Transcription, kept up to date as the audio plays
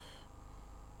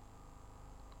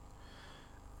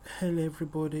Hello,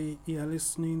 everybody. You are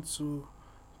listening to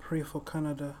Pray for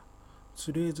Canada.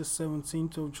 Today is the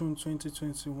 17th of June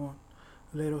 2021.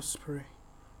 Let us pray.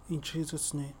 In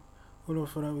Jesus' name. O Lord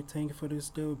Father, we thank you for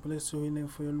this day. We bless your name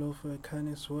for your love, for your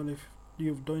kindness. Well, if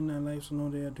you've done in our lives,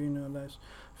 know that you are doing in our lives.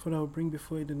 Father, we bring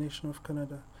before you the nation of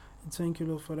Canada. I thank you,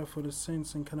 Lord Father, for the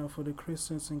saints in Canada, for the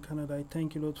Christians in Canada. I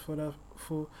thank you, Lord Father,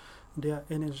 for they are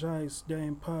energized, they are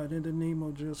empowered in the name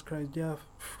of Jesus Christ. They have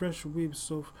fresh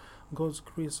waves of God's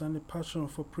grace and the passion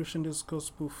for preaching this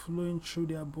gospel flowing through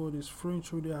their bodies, flowing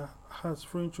through their hearts,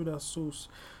 flowing through their souls.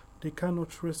 They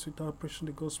cannot rest without preaching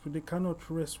the gospel. They cannot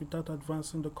rest without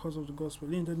advancing the cause of the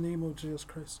gospel. In the name of Jesus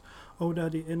Christ. All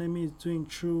that the enemy is doing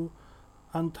through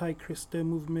anti-Christian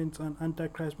movements and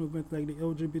anti-Christ movements like the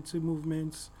LGBT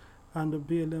movements and the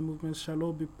BLM movement shall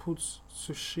all be put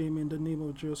to shame in the name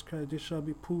of Jesus Christ. They shall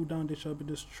be pulled down. They shall be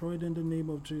destroyed in the name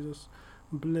of Jesus.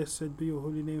 Blessed be your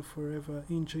holy name forever.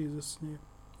 In Jesus' name.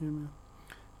 Amen.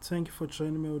 Thank you for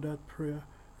joining me with that prayer.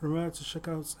 Remember to check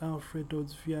out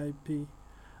alfred.vip.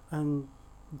 And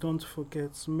don't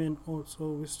forget, men ought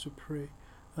always to pray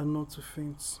and not to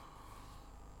faint.